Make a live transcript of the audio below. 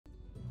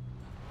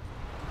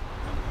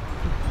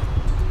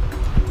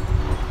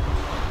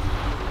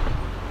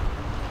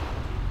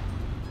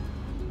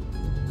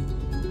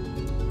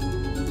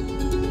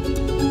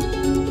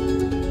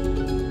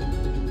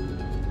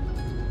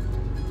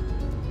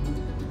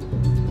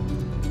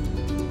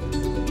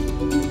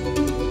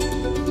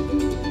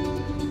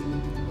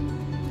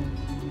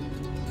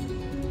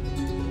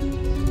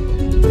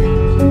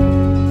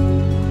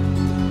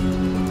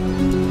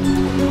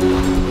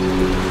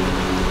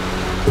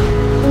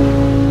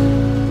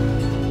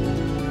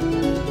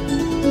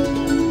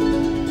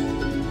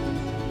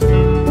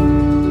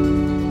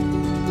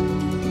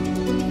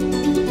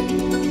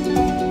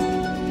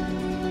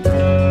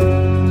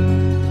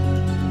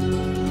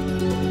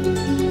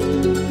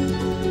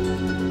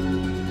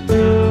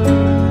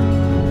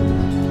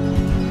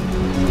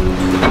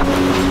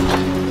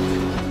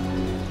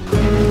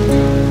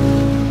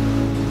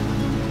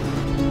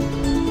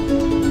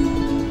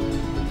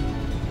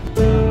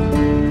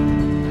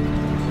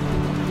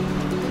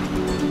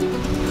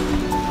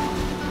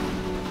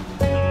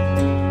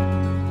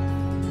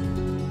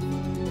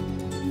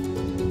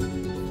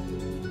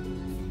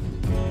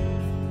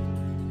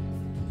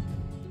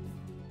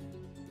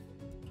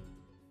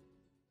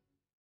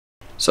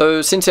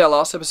So since our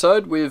last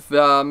episode, we've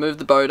moved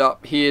the boat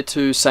up here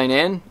to St.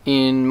 Anne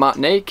in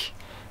Martinique.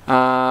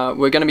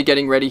 We're going to be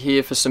getting ready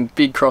here for some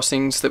big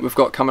crossings that we've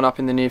got coming up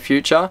in the near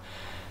future.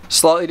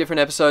 Slightly different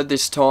episode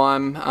this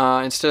time.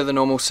 Instead of the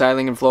normal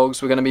sailing and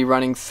vlogs, we're going to be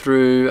running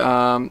through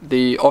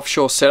the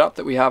offshore setup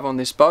that we have on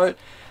this boat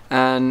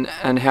and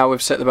how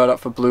we've set the boat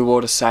up for blue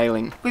water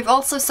sailing. We've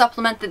also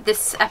supplemented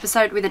this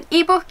episode with an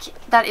ebook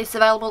that is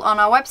available on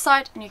our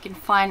website, and you can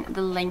find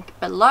the link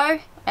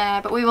below.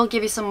 But we will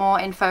give you some more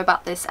info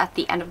about this at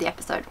the end of the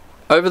episode.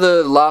 Over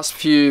the last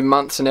few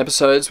months and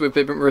episodes, we've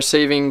been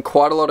receiving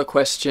quite a lot of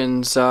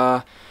questions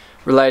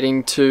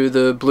relating to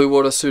the blue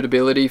water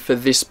suitability for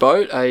this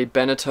boat, a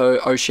Beneteau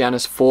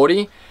Oceanis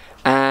 40,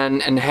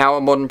 and how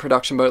a modern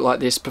production boat like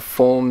this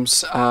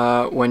performs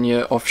when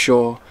you're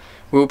offshore.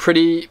 We were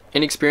pretty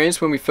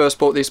inexperienced when we first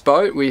bought this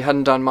boat. We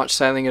hadn't done much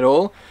sailing at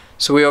all,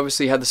 so we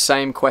obviously had the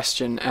same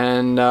question,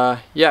 and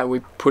yeah,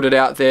 we put it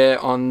out there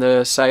on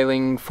the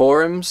sailing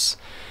forums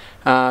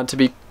to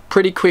be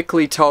pretty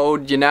quickly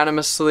told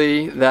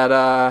unanimously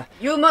that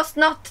you must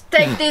not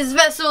take this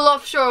vessel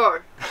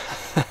offshore.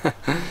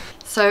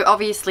 So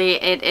obviously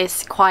it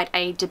is quite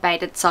a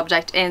debated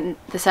subject in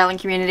the sailing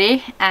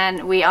community,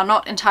 and we are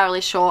not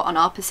entirely sure on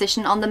our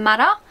position on the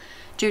matter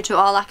due to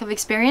our lack of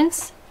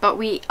experience, but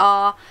we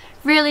are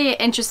really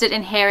interested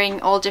in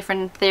hearing all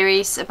different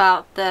theories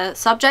about the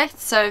subject,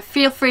 so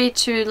feel free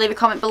to leave a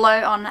comment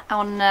below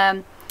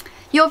on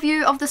your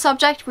view of the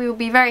subject. We will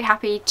be very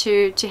happy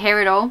to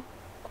hear it all.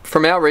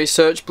 From our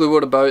research, blue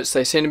water boats,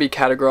 they seem to be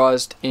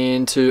categorized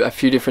into a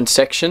few different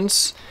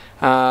sections.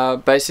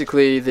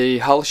 Basically the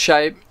hull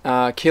shape,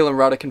 keel and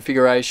rudder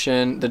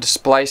configuration, the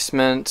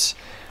displacement,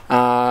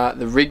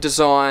 the rig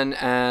design,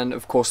 and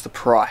of course the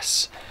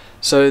price.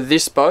 So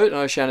this boat, an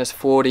Oceanis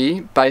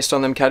 40, based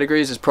on them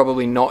categories, is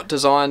probably not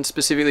designed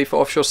specifically for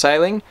offshore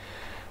sailing.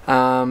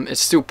 It's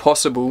still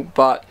possible,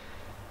 but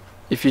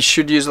if you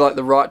should use like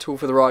the right tool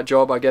for the right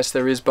job, I guess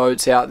there is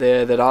boats out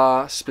there that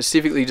are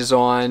specifically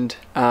designed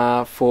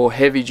for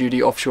heavy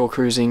duty offshore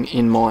cruising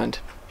in mind.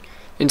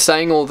 In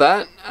saying all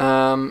that,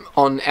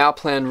 on our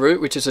planned route,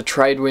 which is a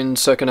tradewind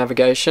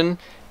circumnavigation,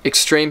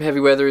 extreme heavy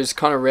weather is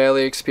kind of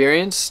rarely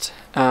experienced.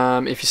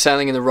 If you're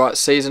sailing in the right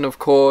season, of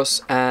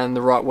course, and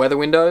the right weather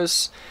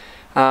windows.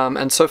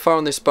 And so far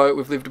on this boat,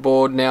 we've lived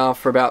aboard now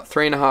for about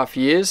 3.5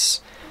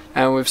 years,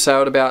 and we've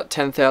sailed about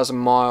 10,000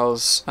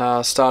 miles,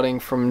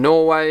 starting from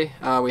Norway.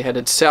 We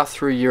headed south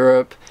through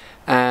Europe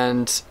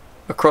and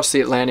across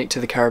the Atlantic to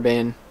the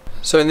Caribbean.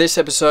 So in this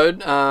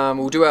episode,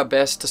 we'll do our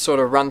best to sort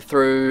of run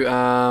through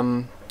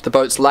the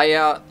boat's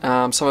layout,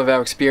 some of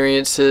our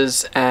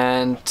experiences,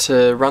 and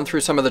to run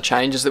through some of the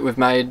changes that we've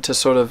made to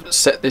sort of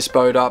set this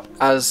boat up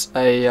as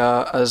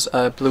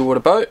a blue water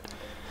boat.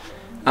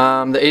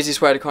 The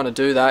easiest way to kind of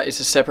do that is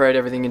to separate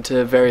everything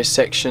into various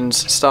sections,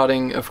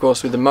 starting of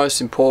course with the most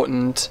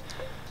important,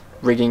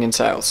 rigging and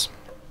sails.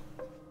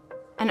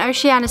 An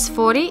Oceanis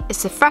 40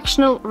 is a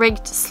fractional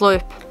rigged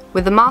sloop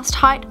with a mast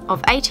height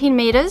of 18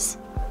 meters,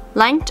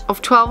 length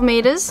of 12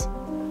 meters,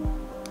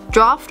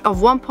 draft of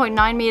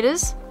 1.9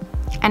 meters,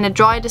 and a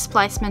dry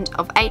displacement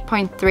of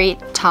 8.3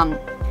 tonne.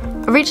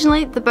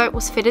 Originally the boat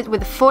was fitted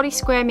with a 40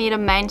 square meter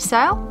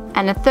mainsail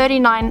and a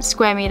 39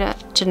 square meter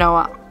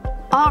genoa.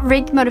 Our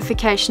rig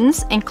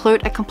modifications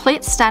include a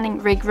complete standing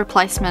rig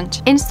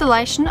replacement,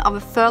 installation of a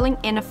furling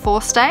inner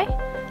forestay,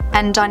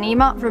 and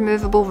Dyneema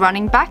removable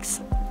running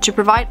backs to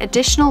provide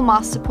additional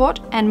mast support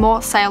and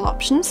more sail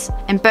options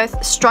in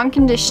both strong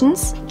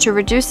conditions to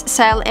reduce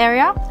sail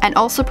area and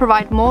also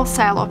provide more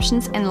sail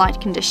options in light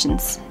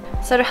conditions.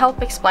 So to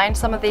help explain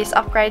some of these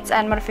upgrades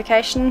and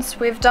modifications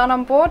we've done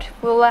on board,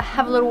 we'll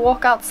have a little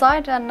walk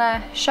outside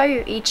and show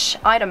you each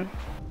item.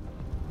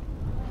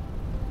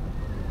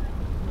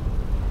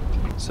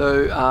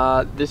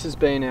 So this has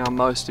been our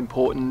most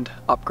important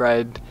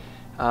upgrade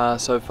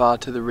so far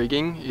to the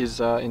rigging, is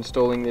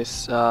installing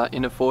this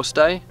inner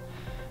forestay.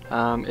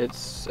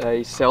 It's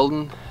a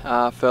Selden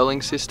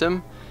furling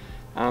system.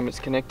 It's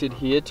connected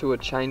here to a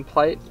chain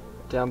plate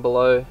down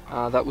below.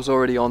 That was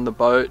already on the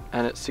boat,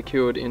 and it's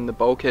secured in the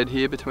bulkhead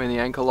here between the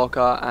anchor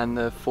locker and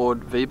the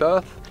forward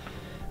V-berth.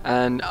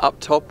 And up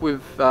top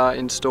we've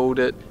installed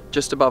it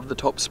just above the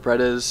top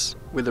spreaders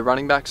with the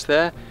running backs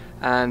there,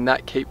 and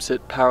that keeps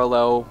it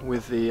parallel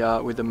with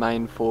the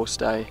main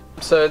forestay.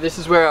 So this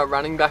is where our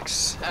running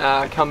backs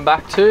come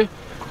back to.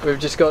 We've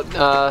just got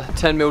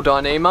 10mm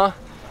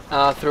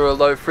Dyneema through a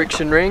low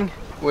friction ring.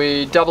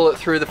 We double it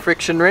through the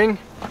friction ring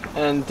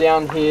and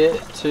down here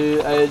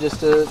to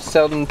just a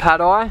Selden pad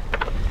eye.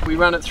 We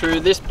run it through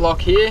this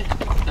block here,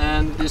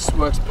 and this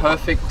works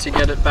perfect to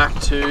get it back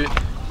to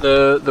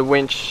the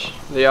winch,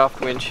 the aft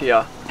winch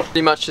here.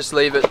 Pretty much just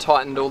leave it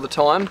tightened all the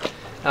time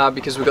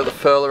because we've got the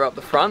furler up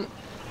the front.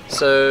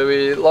 So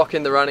we lock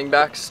in the running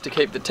backs to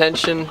keep the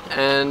tension,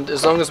 and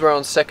as long as we're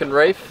on second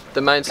reef,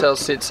 the mainsail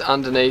sits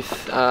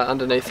underneath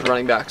the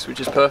running backs, which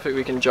is perfect.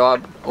 We can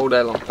jibe all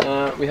day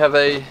long. We have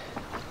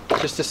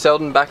just a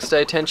Selden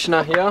backstay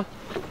tensioner here,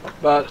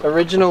 but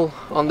original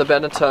on the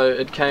Beneteau,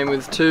 it came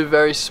with two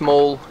very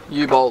small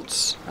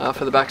U-bolts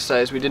for the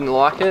backstays. We didn't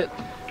like it.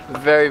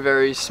 very,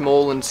 very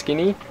small and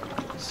skinny.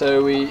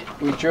 So we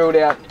drilled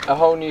out a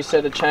whole new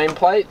set of chain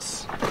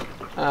plates,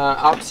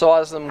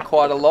 upsized them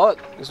quite a lot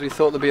because we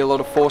thought there'd be a lot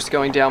of force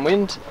going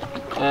downwind,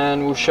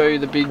 and we'll show you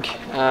the big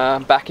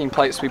backing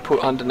plates we put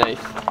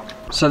underneath.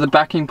 So the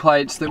backing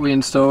plates that we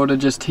installed are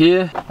just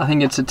here. I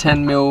think it's a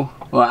 10mm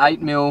or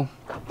 8mm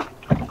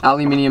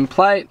aluminium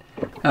plate.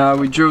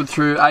 We drilled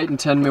through 8 and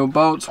 10mm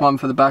bolts, one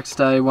for the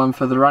backstay, one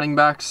for the running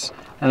backs,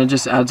 and it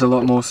just adds a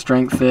lot more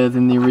strength there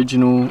than the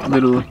original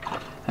little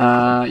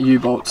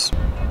U-bolts.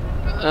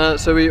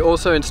 So we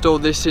also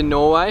installed this in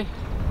Norway.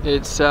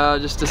 It's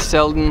just a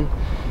Selden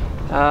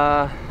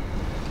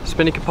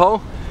spinnaker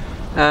pole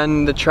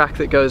and the track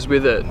that goes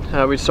with it.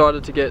 We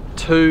decided to get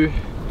two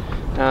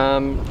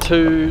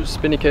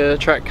spinnaker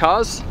track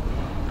cars,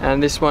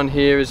 and this one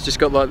here has just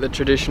got like the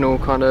traditional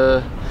kind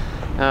of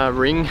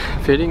ring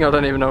fitting, I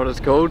don't even know what it's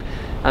called,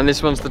 and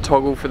this one's the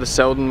toggle for the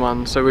Selden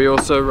one. So we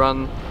also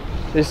run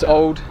this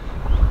old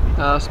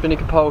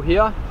spinnaker pole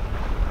here.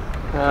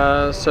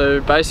 So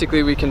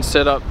basically we can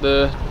set up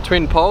the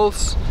twin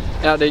poles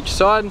out each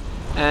side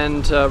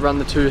and run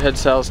the two head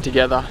sails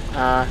together.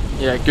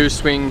 Yeah,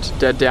 goose winged,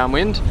 dead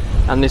downwind,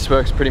 and this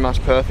works pretty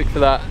much perfect for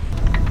that.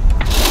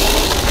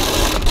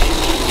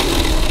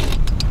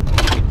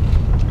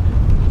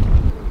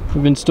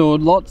 We've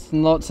installed lots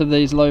and lots of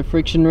these low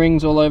friction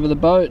rings all over the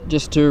boat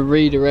just to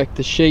redirect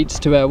the sheets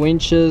to our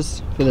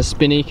winches for the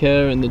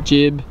spinnaker and the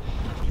jib.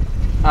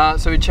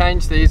 So we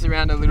changed these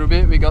around a little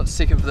bit. We got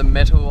sick of the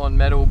metal on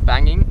metal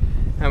banging,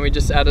 and we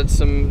just added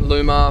some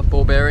Luma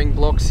ball bearing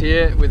blocks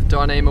here with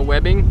Dyneema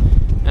webbing,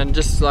 and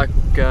just like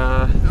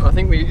I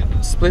think we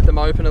split them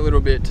open a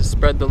little bit to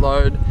spread the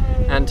load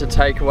and to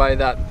take away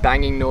that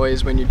banging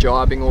noise when you're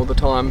jibing all the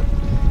time.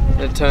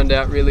 It turned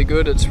out really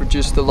good. It's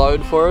reduced the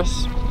load for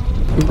us.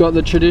 We've got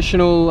the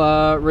traditional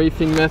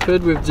reefing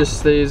method with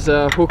just these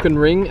hook and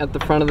ring at the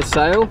front of the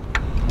sail.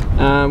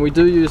 We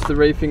do use the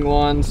reefing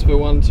lines for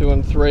 1, 2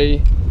 and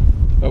 3,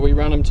 but we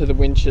run them to the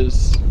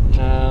winches.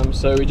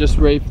 So we just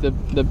reef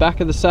the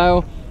back of the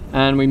sail,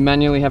 and we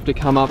manually have to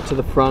come up to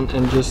the front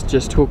and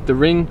just hook the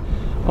ring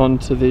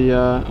onto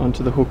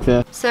the hook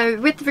there. So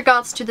with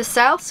regards to the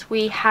sails,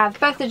 we have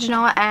both the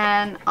Genoa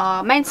and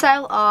our main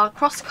sail are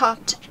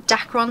cross-cut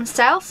Dacron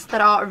sails that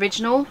are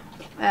original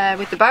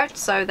with the boat,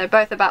 so they're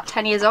both about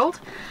 10 years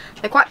old.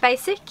 They're quite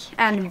basic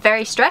and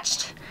very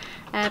stretched.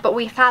 But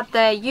we've had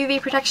the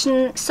UV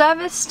protection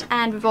serviced,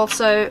 and we've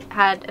also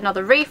had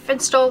another reef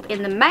installed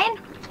in the main.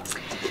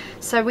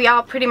 So we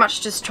are pretty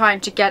much just trying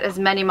to get as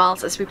many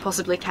miles as we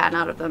possibly can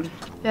out of them.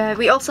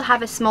 We also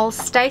have a small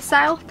stay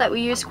sail that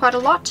we use quite a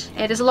lot.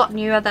 It is a lot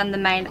newer than the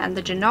main and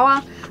the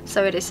Genoa,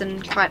 so it is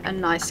in quite a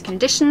nice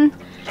condition.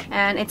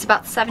 And it's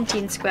about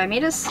 17 square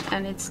meters,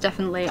 and it's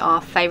definitely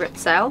our favorite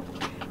sail.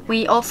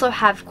 We also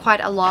have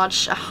quite a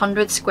large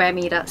 100 square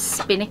meter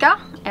spinnaker.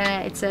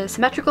 It's a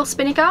symmetrical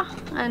spinnaker,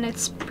 and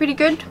it's pretty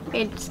good.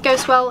 It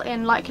goes well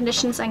in light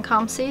conditions and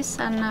calm seas,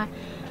 and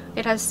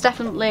it has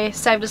definitely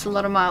saved us a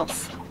lot of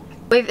miles.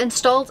 We've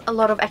installed a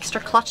lot of extra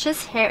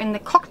clutches here in the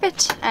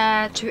cockpit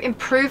to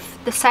improve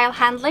the sail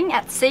handling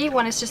at sea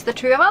when it's just the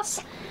two of us.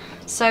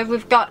 So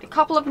we've got a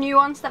couple of new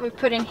ones that we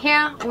put in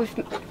here. We've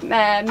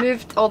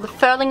moved all the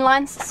furling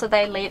lines so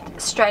they lead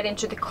straight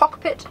into the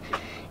cockpit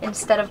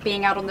instead of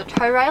being out on the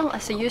tow rail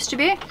as they used to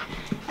be.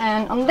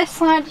 And on this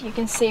side you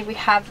can see we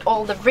have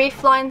all the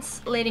reef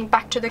lines leading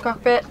back to the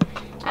cockpit,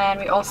 and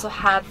we also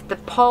have the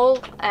pole,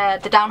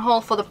 the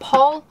downhaul for the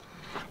pole,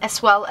 as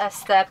well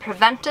as the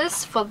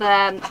preventers for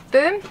the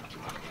boom.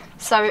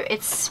 So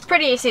it's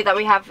pretty easy that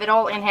we have it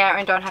all in here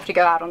and don't have to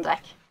go out on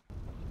deck.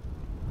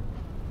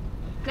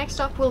 Next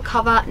up we'll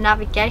cover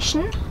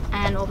navigation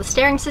and all the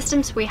steering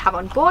systems we have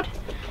on board.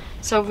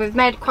 So we've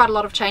made quite a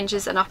lot of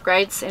changes and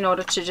upgrades in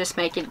order to just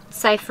make it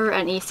safer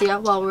and easier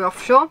while we're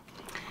offshore.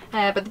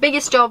 But the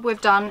biggest job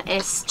we've done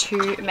is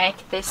to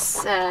make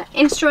this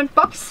instrument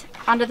box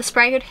under the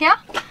spray hood here.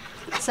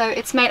 So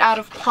it's made out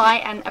of ply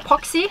and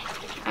epoxy,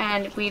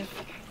 and we've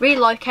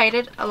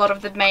relocated a lot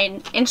of the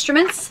main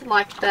instruments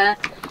like the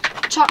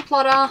chart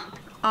plotter,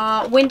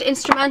 wind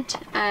instrument,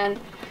 and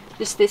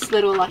just this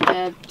little like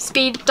a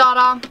speed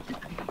data.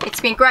 It's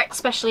been great,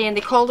 especially in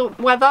the colder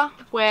weather,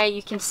 where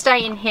you can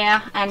stay in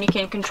here and you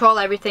can control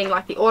everything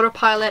like the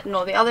autopilot and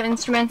all the other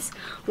instruments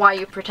while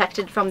you're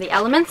protected from the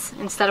elements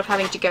instead of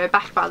having to go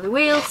back by the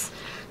wheels.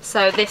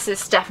 So this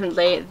is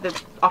definitely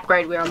the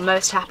upgrade we are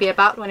most happy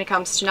about when it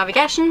comes to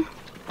navigation.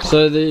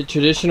 So the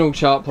traditional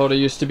chart plotter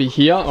used to be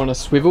here on a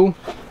swivel.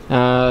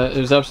 It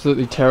was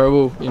absolutely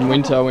terrible in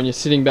winter when you're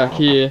sitting back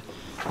here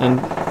and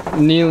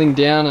kneeling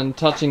down and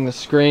touching the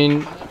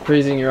screen,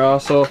 freezing your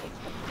ass off.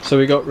 So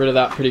we got rid of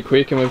that pretty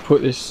quick, and we've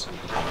put this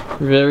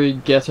very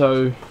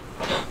ghetto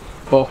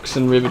box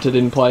and riveted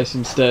in place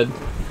instead.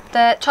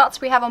 The charts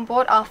we have on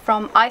board are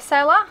from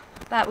iSailor,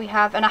 that we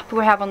have an app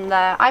we have on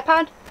the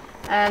iPad,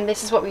 and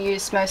this is what we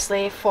use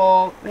mostly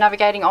for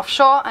navigating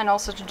offshore and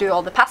also to do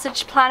all the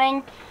passage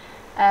planning.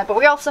 But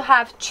we also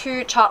have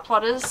two chart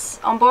plotters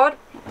on board,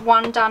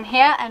 one down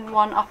here and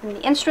one up in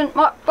the instrument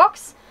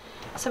box.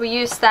 So we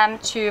use them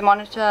to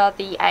monitor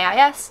the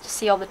AIS, to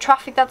see all the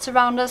traffic that's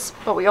around us,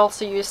 but we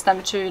also use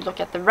them to look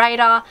at the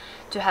radar,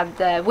 to have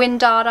the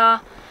wind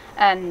data,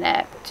 and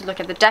to look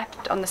at the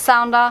depth on the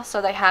sounder,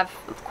 so they have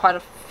quite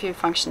a few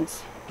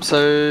functions.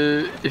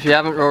 So if you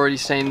haven't already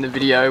seen the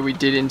video, we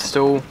did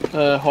install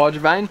a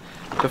hydrovane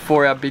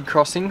before our big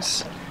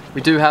crossings.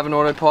 We do have an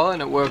autopilot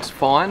and it works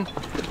fine,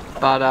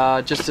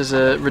 but just as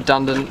a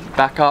redundant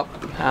backup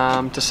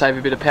to save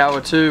a bit of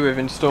power too, we've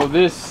installed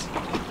this.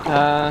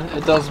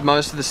 It does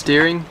most of the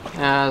steering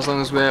as long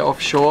as we're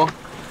offshore.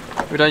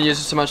 We don't use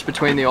it so much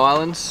between the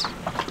islands,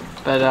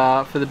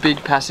 but for the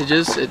big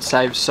passages it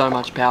saves so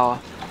much power.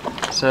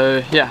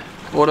 So yeah,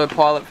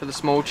 autopilot for the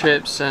small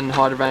trips and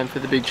hydrovane for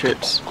the big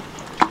trips.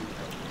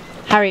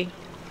 Harry.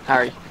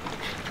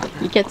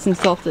 He gets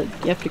insulted.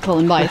 You have to call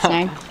him by his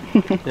name.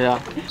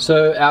 Yeah.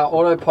 So our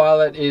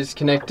autopilot is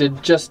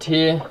connected just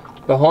here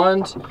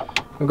behind.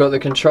 We've got the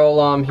control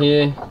arm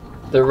here,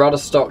 the rudder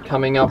stock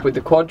coming up with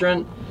the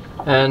quadrant,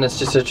 and it's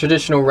just a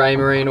traditional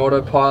Raymarine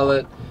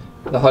autopilot,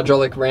 the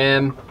hydraulic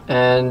ram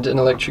and an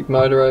electric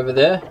motor over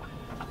there.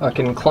 I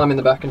can climb in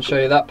the back and show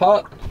you that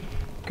part.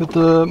 Got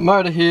the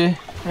motor here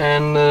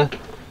and the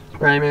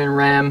Raymarine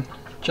ram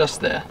just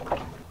there.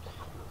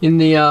 In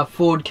the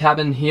forward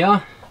cabin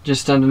here,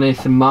 just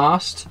underneath the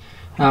mast,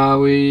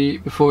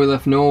 before we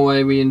left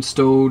Norway, we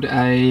installed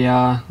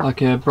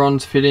like a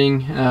bronze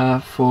fitting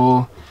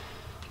for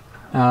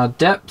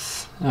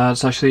depth.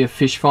 It's actually a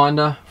fish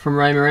finder from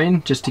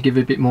Raymarine, just to give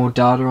a bit more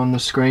data on the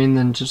screen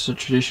than just a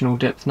traditional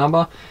depth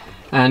number.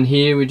 And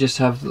here we just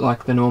have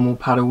like the normal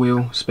paddle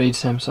wheel speed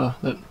sensor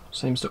that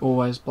seems to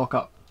always block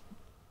up.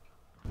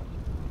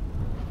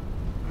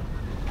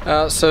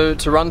 So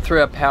to run through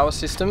our power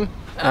system,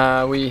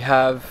 we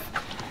have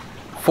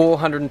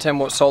 410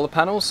 watt solar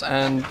panels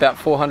and about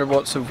 400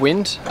 watts of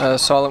wind,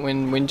 silent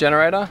wind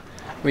generator.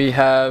 We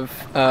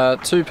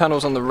have 2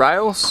 panels on the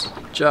rails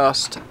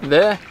just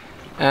there,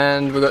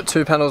 and we've got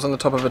 2 panels on the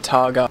top of a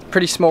targa.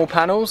 Pretty small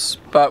panels,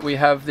 but we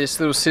have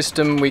this little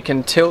system we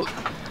can tilt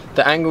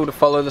the angle to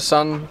follow the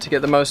sun to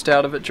get the most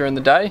out of it during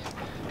the day.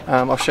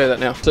 I'll show you that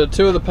now. So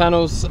 2 of the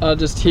panels are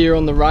just here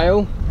on the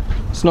rail.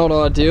 It's not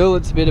ideal,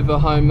 it's a bit of a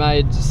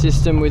homemade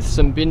system with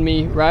some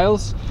Binme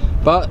rails,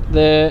 but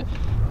they're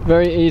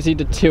very easy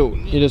to tilt.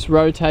 You just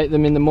rotate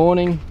them in the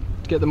morning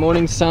to get the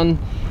morning sun,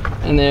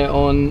 and they're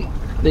on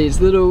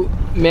these little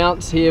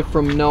mounts here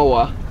from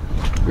NOAA.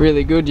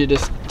 Really good, you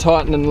just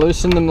tighten and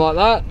loosen them like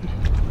that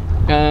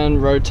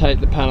and rotate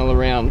the panel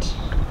around.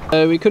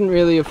 We couldn't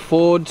really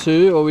afford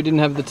to, or we didn't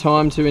have the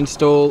time to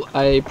install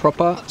a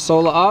proper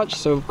solar arch,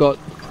 so we've got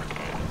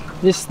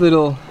this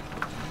little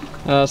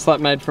slat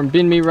made from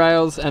Binme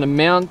rails and a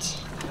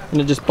mount, and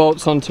it just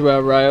bolts onto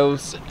our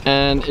rails,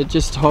 and it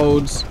just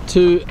holds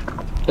 2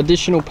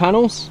 additional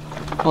panels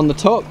on the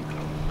top.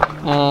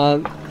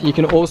 You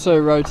can also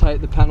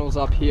rotate the panels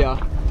up here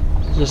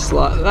just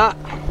like that,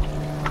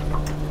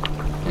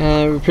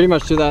 and we pretty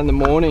much do that in the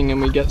morning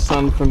and we get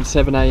sun from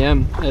 7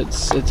 AM.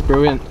 It's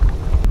brilliant.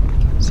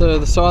 So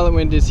the silent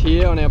wind is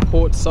here on our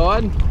port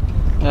side.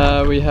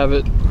 We have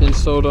it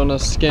installed on a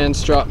scan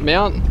strut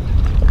mount,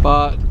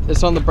 but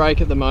it's on the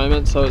brake at the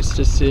moment, so it's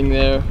just sitting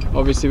there.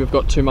 Obviously we've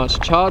got too much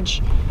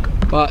charge,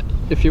 but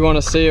if you want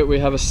to see it, we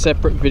have a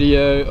separate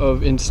video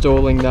of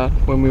installing that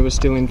when we were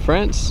still in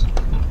France.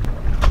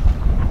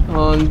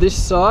 On this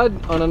side,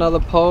 on another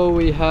pole,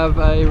 we have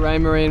a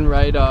Raymarine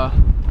radar.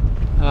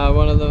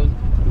 One of the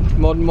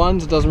modern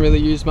ones. It doesn't really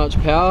use much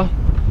power,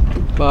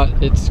 but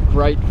it's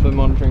great for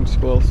monitoring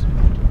squalls.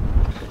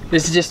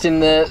 This is just in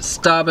the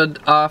starboard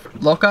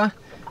aft locker.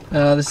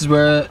 This is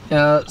where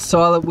our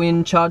silent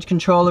wind charge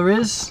controller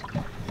is.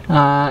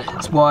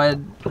 It's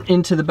wired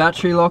into the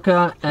battery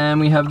locker, and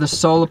we have the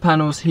solar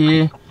panels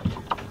here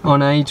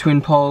on a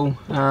twin pole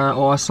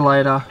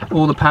isolator.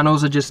 All the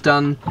panels are just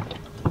done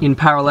in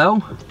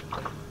parallel,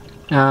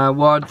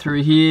 wired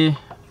through here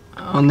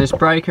on this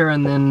breaker,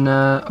 and then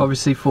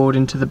obviously forward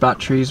into the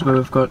batteries where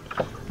we've got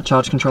a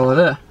charge controller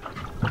there.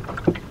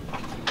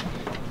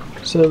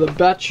 So the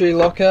battery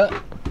locker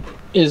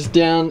is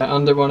down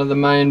under one of the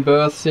main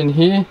berths in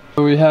here.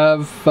 We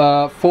have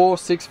 4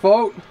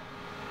 6-volt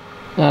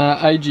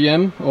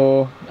AGM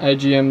or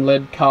AGM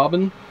lead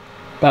carbon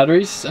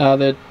batteries.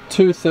 They're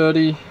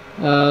 230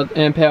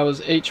 amp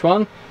hours each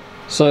one.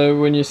 So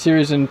when your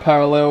series in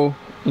parallel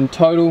in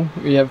total,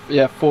 we have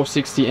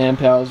 460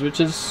 amp hours, which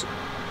is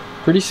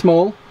pretty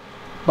small,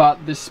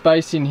 but this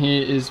space in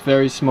here is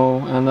very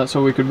small, and that's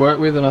all we could work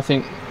with, and I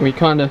think we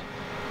kind of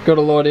got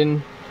a lot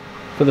in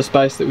for the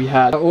space that we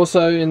had.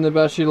 Also in the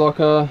battery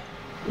locker,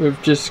 we've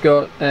just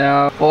got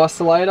our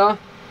isolator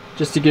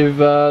just to give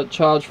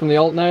charge from the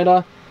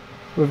alternator.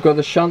 We've got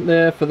the shunt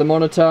there for the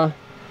monitor,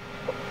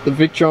 the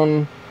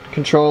Victron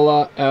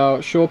controller,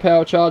 our shore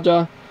power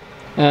charger,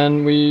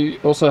 and we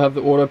also have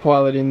the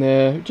autopilot in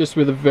there just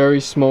with a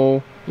very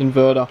small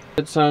inverter.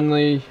 It's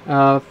only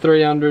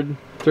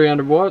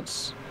 300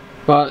 watts,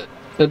 but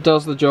it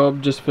does the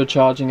job just for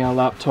charging our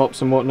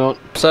laptops and whatnot.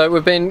 So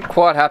we've been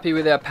quite happy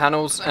with our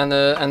panels and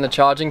the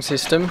charging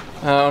system.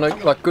 On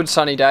a good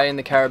sunny day in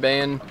the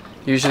Caribbean,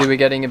 Usually we're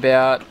getting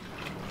about,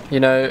 you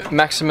know,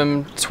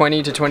 maximum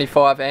 20 to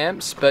 25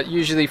 amps, but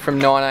usually from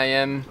 9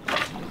 AM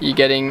you're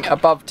getting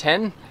above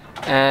 10,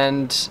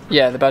 and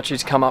yeah, the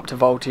batteries come up to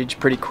voltage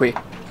pretty quick.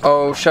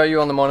 I'll show you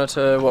on the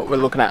monitor what we're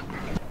looking at.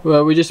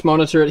 Well, we just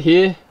monitor it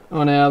here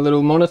on our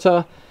little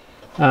monitor.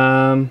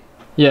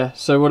 Yeah,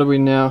 so what are we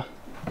now?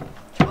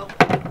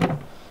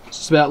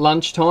 It's about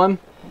lunchtime.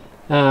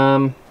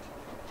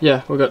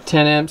 Yeah, we've got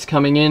 10 amps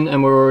coming in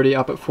and we're already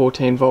up at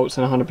 14 volts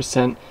and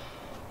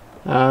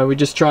 100%. We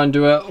just try and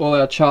do all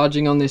our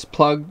charging on this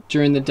plug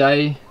during the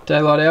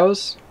daylight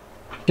hours.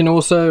 You can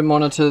also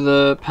monitor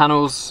the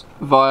panels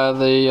via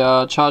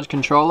the charge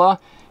controller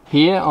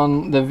here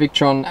on the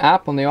Victron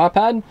app on the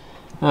iPad.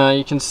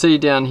 You can see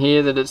down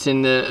here that it's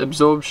in the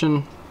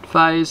absorption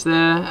phase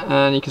there,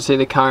 and you can see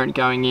the current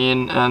going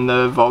in and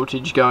the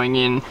voltage going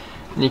in,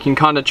 and you can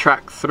kind of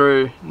track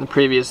through the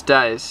previous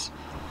days.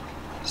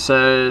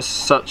 So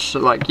such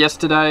like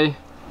yesterday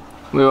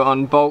we were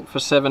on bulk for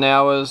 7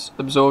 hours,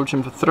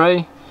 absorption for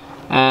 3,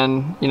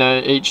 and you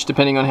know, each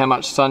depending on how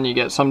much sun you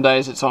get, some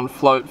days it's on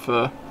float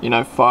for, you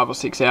know, 5 or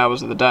 6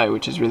 hours of the day,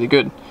 which is really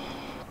good.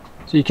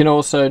 So you can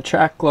also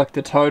track like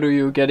the total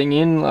you were getting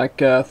in, like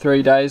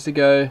 3 days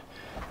ago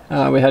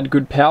we had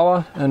good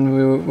power,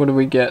 and what did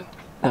we get?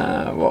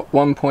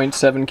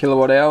 1.7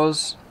 kilowatt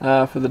hours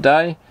for the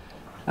day,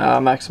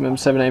 maximum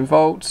 17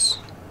 volts,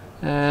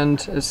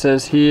 and it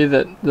says here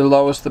that the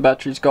lowest the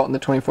battery's got in the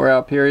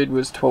 24-hour period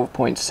was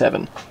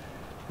 12.7,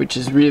 which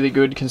is really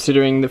good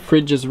considering the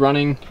fridge is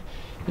running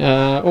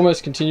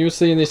almost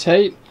continuously in this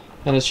heat,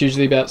 and it's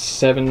usually about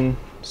 7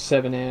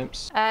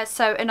 amps.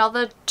 So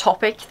another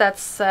topic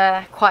that's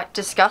quite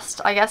discussed,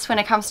 I guess, when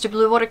it comes to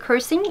blue water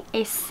cruising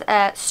is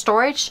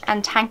storage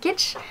and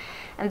tankage.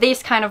 And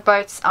these kind of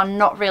boats are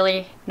not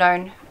really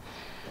known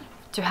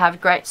to have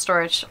great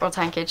storage or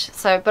tankage.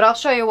 So, but I'll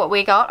show you what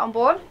we got on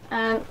board.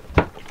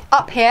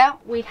 Up here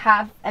we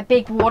have a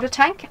big water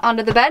tank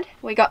under the bed.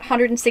 We got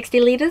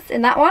 160 litres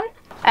in that one.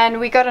 And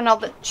we got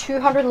another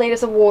 200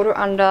 litres of water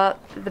under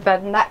the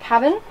bed in that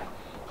cabin.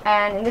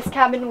 And in this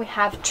cabin we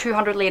have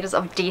 200 litres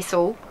of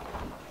diesel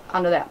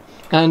under there.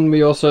 And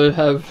we also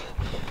have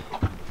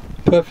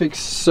perfect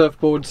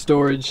surfboard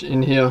storage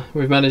in here.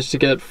 We've managed to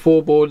get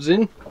 4 boards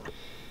in.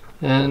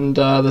 And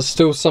there's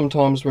still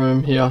sometimes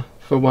room here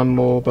for one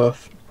more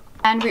berth.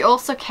 And we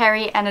also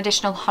carry an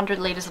additional 100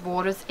 litres of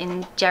waters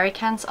in jerry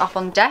cans up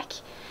on deck.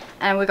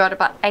 And we got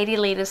about 80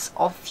 litres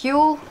of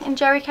fuel in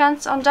jerry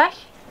cans on deck.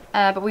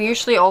 But we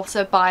usually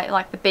also buy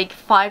like the big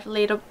 5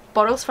 litre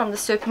bottles from the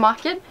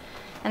supermarket.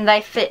 And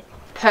they fit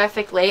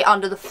perfectly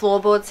under the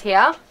floorboards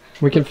here.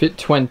 We can fit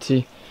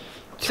 20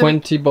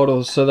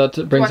 bottles, so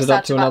that brings it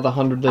up to another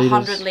 100 litres.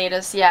 100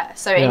 litres, yeah.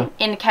 So yeah,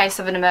 in case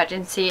of an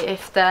emergency,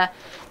 if the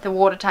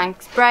water tank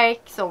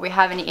breaks or we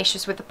have any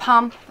issues with the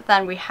pump,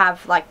 then we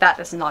have like that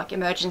as like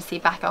emergency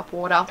backup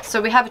water. So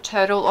we have a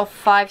total of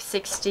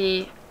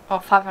 560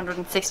 or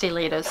 560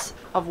 litres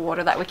of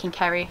water that we can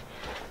carry.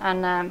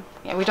 And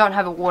yeah, we don't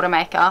have a water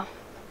maker,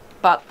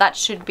 but that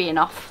should be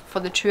enough for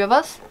the 2 of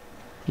us.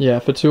 Yeah,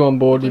 for 2 on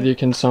board with your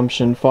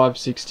consumption,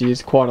 560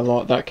 is quite a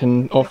lot. That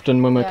can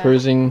often, when we're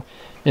cruising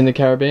in the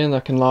Caribbean,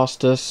 that can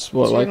last us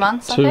what, 2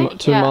 months,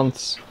 two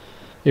months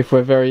if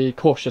we're very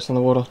cautious on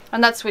the water.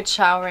 And that's with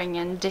showering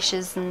and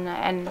dishes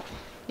and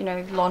you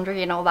know,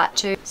 laundry and all that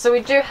too. So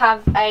we do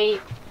have a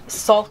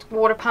salt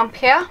water pump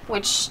here,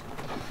 which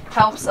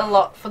helps a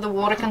lot for the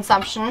water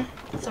consumption.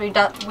 So we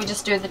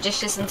just do the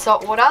dishes in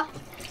salt water,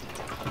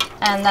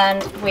 and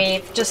then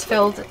we've just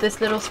filled this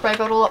little spray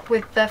bottle up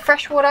with the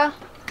fresh water.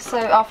 So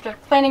after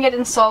cleaning it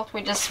in salt,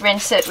 we just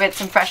rinse it with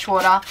some fresh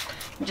water.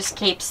 It just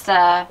keeps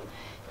the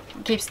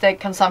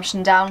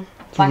consumption down.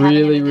 It's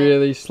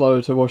really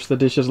slow to wash the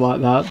dishes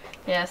like that.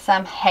 Yeah,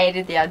 Sam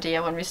hated the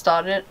idea when we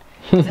started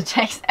because it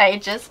takes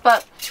ages,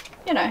 but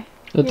you know.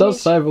 It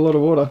does save a lot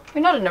of water.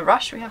 We're not in a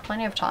rush, we have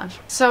plenty of time.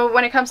 So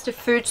when it comes to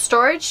food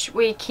storage,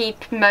 we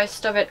keep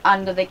most of it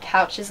under the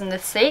couches and the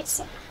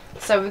seats.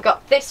 So we've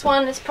got this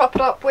one is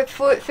propped up with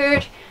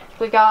food.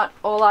 We got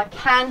all our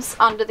cans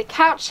under the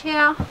couch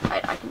here.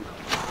 I can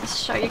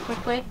just show you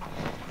quickly.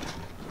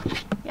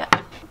 Yeah.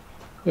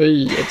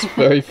 Hey, it's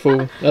very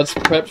full. That's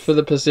prepped for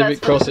the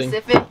Pacific crossing.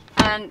 Pacific.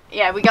 And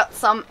yeah, we got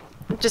some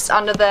just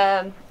under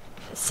the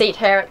seat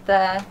here at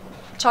the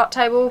chart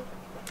table,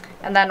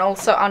 and then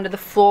also under the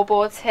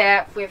floorboards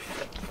here we've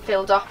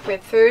filled up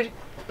with food.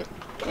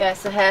 Yeah,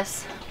 so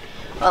here's,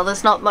 well,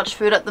 there's not much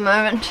food at the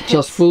moment.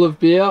 Just full of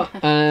beer,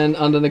 and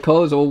under the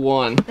collar is all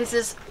wine. This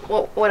is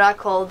what I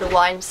call the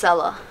wine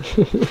cellar.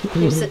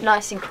 Keeps it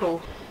nice and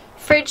cool.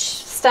 Fridge,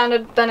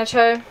 standard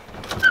Beneteau.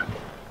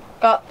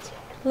 Got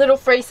little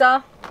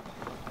freezer.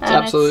 It's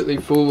absolutely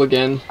full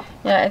again.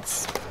 Yeah,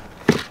 it's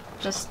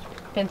just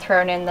been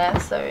thrown in there,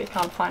 so you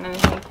can't find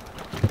anything.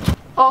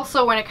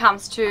 Also, when it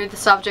comes to the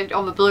subject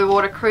of a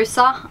Bluewater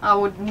Cruiser, I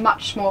would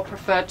much more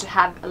prefer to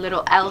have a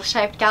little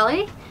L-shaped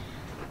galley.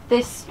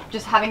 This,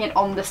 just having it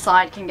on the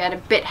side, can get a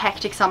bit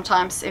hectic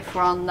sometimes if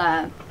we're on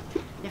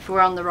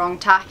the wrong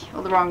tack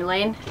or the wrong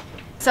lane.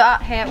 So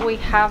out here we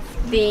have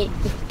the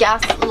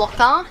gas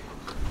locker,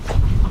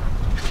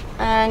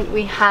 And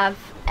we have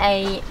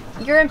a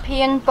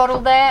European bottle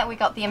there, we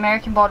got the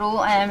American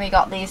bottle, and we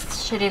got these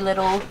shitty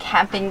little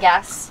camping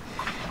gas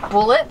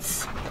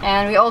bullets.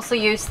 And we also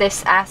use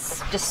this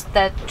as just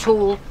the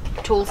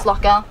tools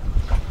locker.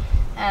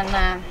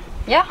 And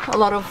yeah, a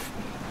lot of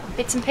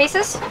bits and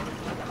pieces.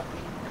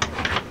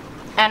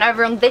 And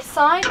over on this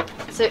side,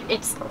 so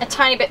it's a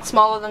tiny bit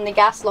smaller than the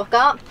gas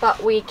locker,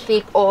 but we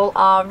keep all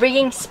our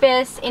rigging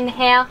spares in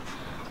here.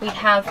 We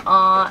have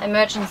our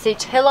emergency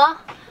tiller,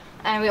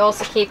 and we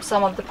also keep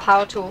some of the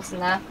power tools in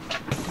there.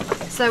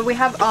 So we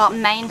have our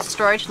main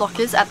storage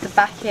lockers at the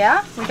back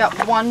here. We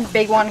got one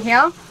big one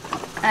here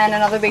and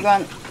another big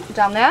one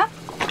down there.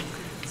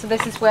 So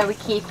this is where we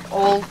keep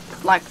all,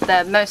 like,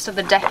 most of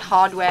the deck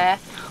hardware.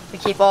 We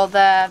keep all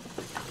the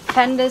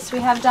fenders we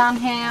have down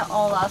here,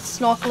 all our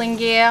snorkeling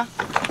gear,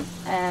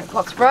 and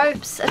lots of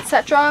ropes,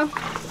 etc.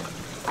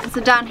 And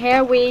so down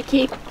here we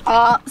keep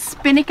our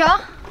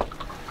spinnaker,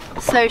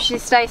 so she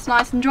stays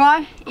nice and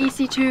dry,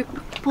 easy to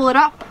pull it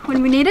up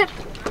when we need it.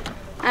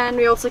 And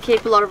we also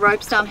keep a lot of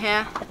ropes down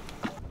here.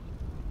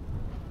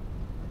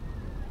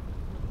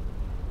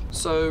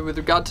 So with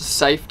regard to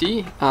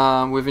safety,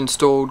 we've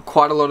installed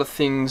quite a lot of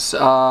things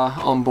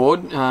on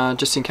board,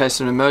 just in case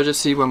of an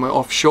emergency when we're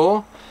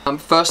offshore.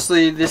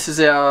 Firstly, this is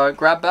our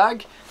grab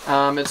bag.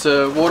 It's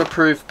a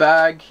waterproof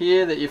bag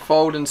here that you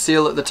fold and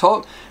seal at the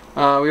top.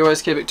 We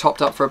always keep it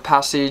topped up for a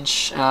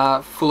passage,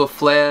 full of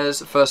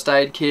flares, a first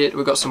aid kit.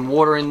 We've got some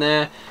water in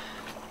there,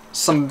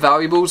 some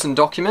valuables and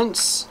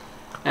documents,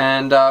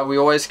 and we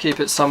always keep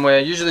it somewhere,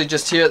 usually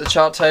just here at the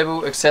chart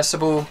table,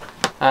 accessible,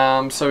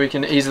 so we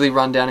can easily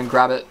run down and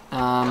grab it,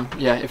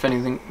 yeah, if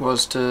anything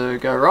was to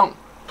go wrong.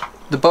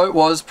 The boat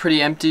was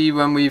pretty empty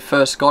when we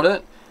first got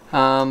it.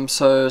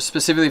 So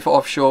specifically for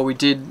offshore, we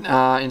did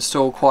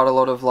install quite a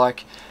lot of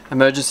like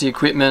emergency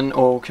equipment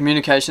or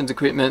communications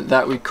equipment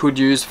that we could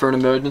use for an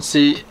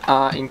emergency,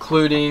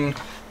 including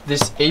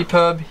this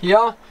EPIRB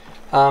here.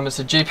 It's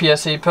a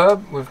GPS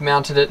EPIRB. We've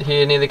mounted it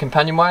here near the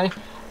companionway.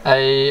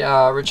 A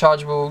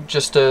rechargeable,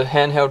 just a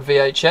handheld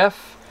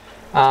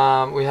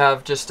VHF. We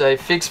have just a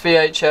fixed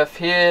VHF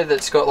here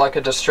that's got like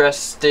a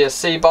distress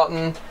DSC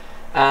button,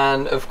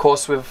 and of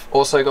course we've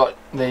also got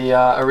the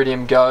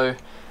Iridium Go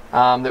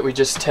that we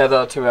just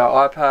tether to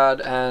our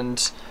iPad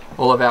and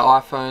all of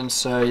our iPhones,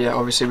 so yeah,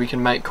 obviously we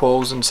can make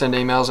calls and send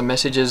emails and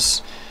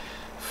messages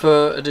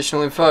for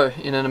additional info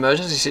in an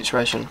emergency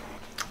situation.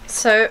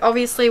 So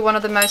obviously one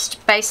of the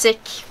most basic,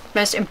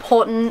 most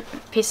important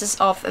pieces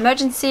of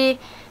emergency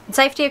and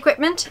safety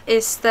equipment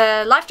is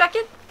the life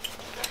jacket.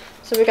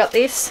 So we got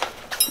these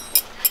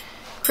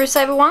Cruise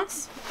Saver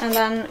ones, and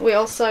then we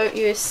also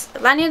use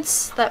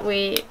lanyards that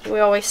we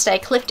always stay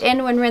clipped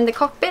in when we're in the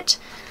cockpit,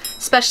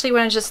 especially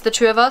when it's just the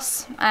two of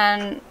us,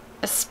 and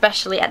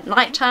especially at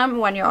night time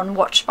when you're on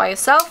watch by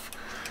yourself.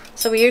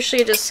 So we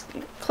usually just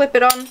clip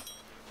it on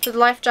to the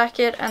life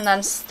jacket and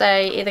then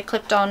stay either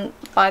clipped on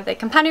by the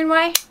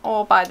companionway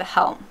or by the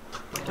helm.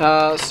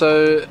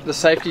 So the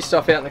safety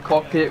stuff out in the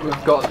cockpit,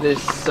 we've got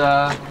this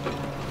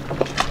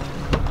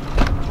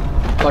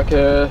like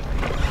a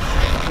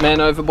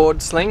man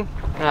overboard sling.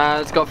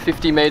 It's got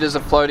 50 meters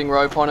of floating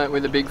rope on it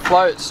with a big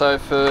float, so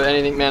for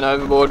anything man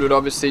overboard would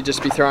obviously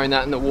just be throwing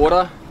that in the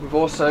water. We've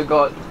also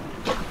got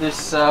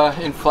this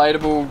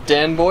inflatable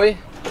Dan Boy.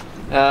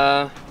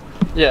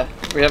 Yeah,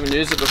 we haven't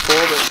used it before,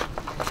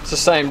 but it's the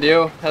same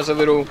deal. Has a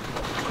little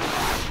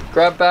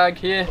grab bag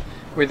here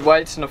with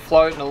weights and a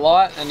float and a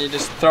light, and you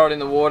just throw it in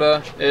the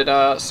water. It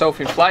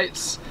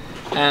self-inflates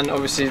and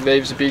obviously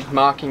leaves a big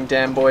marking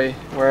Dan Boy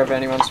wherever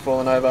anyone's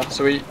fallen over.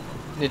 So we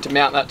need to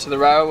mount that to the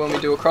rail when we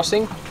do a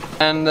crossing.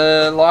 And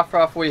the life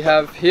raft we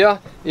have here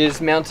is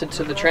mounted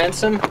to the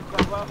transom.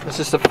 It's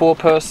just a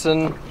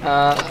 4-person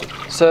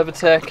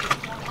Servatec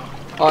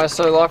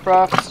ISO life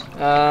raft.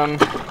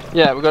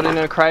 Yeah, we've got it in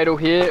a cradle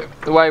here.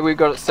 The way we've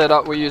got it set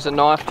up, we use a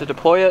knife to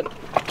deploy it,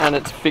 and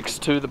it's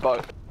fixed to the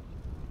boat.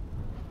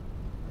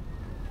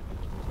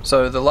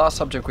 So the last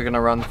subject we're going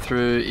to run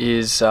through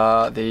is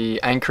the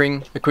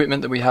anchoring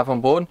equipment that we have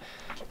on board.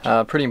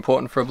 Pretty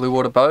important for a blue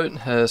water boat,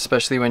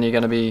 especially when you're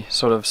going to be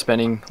sort of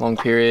spending long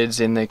periods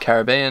in the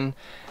Caribbean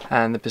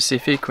and the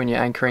Pacific when you're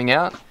anchoring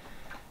out.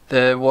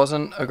 There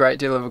wasn't a great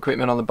deal of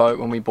equipment on the boat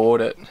when we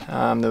bought it.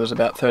 There was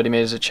about 30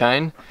 meters of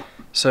chain,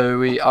 so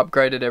we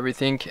upgraded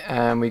everything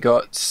and we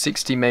got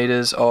 60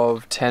 meters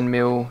of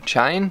 10mm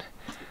chain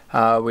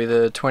with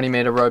a 20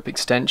 meter rope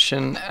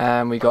extension,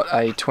 and we got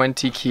a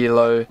 20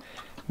 kilo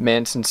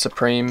Manson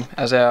Supreme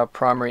as our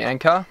primary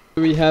anchor.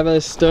 We have a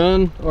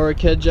stern or a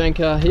kedge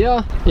anchor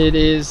here. It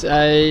is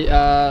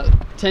a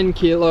 10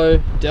 kilo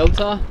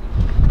Delta.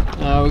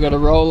 We've got a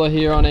roller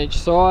here on each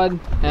side,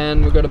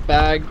 and we've got a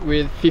bag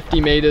with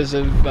 50 meters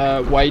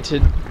of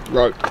weighted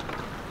rope.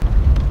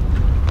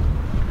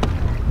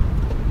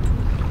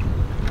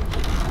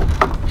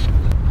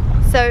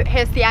 So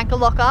here's the anchor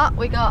locker.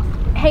 We got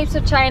heaps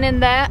of chain in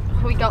there.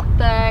 We got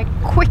the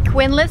quick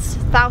windlass,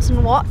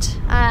 1000 watt,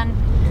 and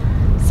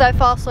so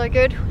far so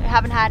good. We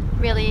haven't had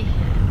really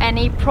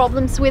any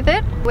problems with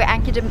it. We're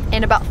anchored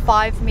in about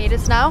 5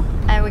 meters now,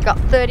 and we got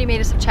 30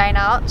 meters of chain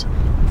out.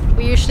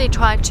 We usually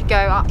try to go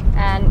up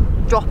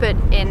and drop it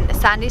in a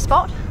sandy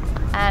spot,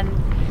 and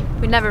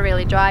we never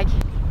really drag.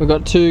 We've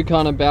got two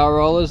kind of bow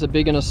rollers, a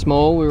big and a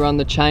small. We run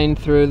the chain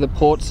through the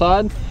port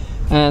side,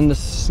 and the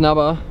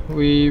snubber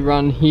we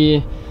run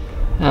here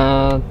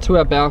to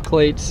our bow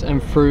cleats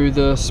and through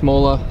the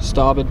smaller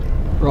starboard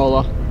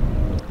roller.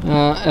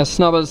 Our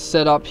snubber's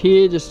set up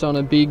here just on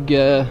a big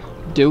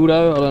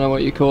dildo, I don't know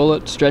what you call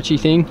it, stretchy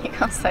thing. You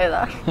can't say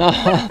that.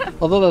 I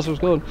thought that's what it's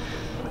called.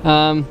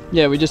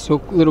 Yeah, we just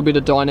hook a little bit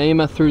of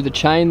Dyneema through the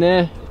chain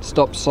there. It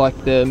stops like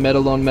the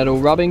metal on metal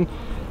rubbing,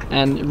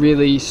 and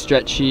really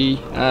stretchy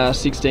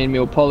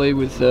 16mm poly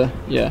with the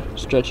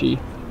stretchy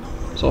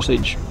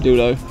sausage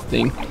dildo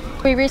thing.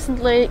 We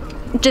recently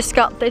just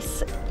got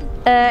this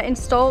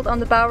installed on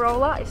the bow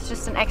roller. It's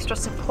just an extra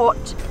support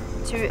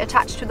to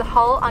attach to the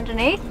hull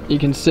underneath. You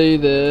can see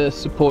the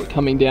support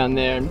coming down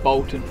there and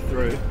bolted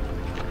through.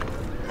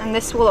 And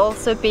this will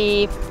also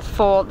be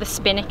for the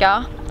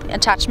spinnaker,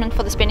 attachment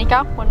for the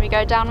spinnaker when we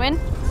go downwind,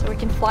 so we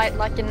can fly it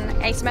like an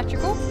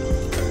asymmetrical.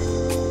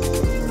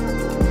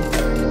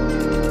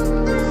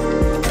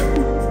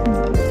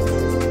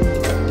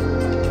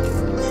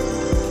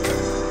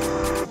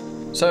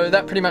 So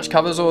that pretty much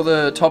covers all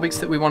the topics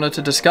that we wanted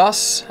to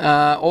discuss.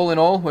 All in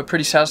all, we're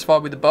pretty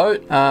satisfied with the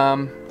boat.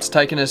 It's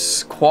taken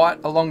us quite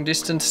a long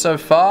distance so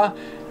far,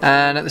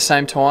 and at the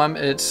same time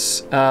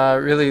it's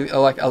really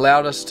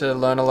allowed us to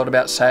learn a lot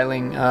about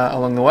sailing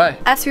along the way.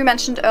 As we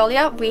mentioned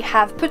earlier, we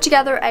have put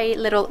together a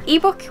little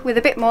ebook with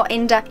a bit more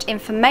in-depth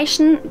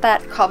information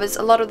that covers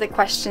a lot of the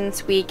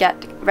questions we get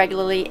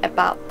regularly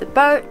about the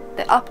boat,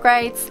 the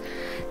upgrades,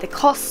 the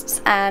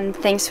costs and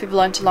things we've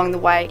learned along the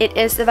way. It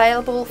is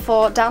available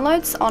for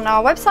downloads on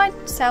our website,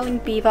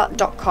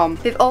 sailingbeaver.com.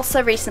 We've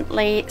also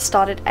recently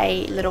started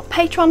a little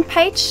Patreon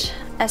page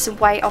as a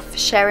way of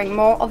sharing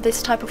more of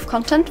this type of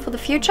content for the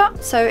future.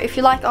 So if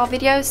you like our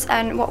videos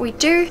and what we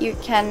do, you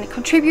can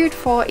contribute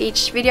for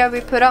each video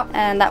we put up,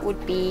 and that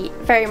would be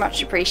very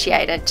much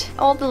appreciated.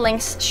 All the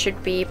links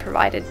should be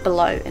provided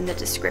below in the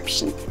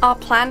description. Our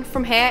plan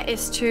from here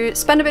is to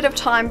spend a bit of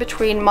time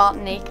between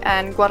Martinique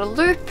and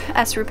Guadeloupe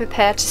as we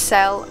prepare to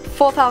sail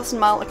 4,000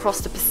 miles across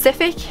the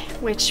Pacific,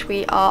 which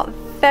we are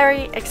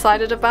very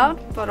excited about,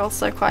 but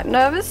also quite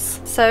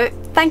nervous. So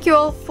thank you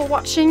all for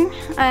watching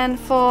and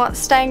for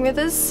staying with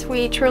us.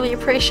 We truly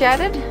appreciate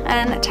it,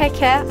 and take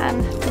care,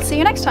 and we'll see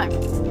you next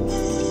time.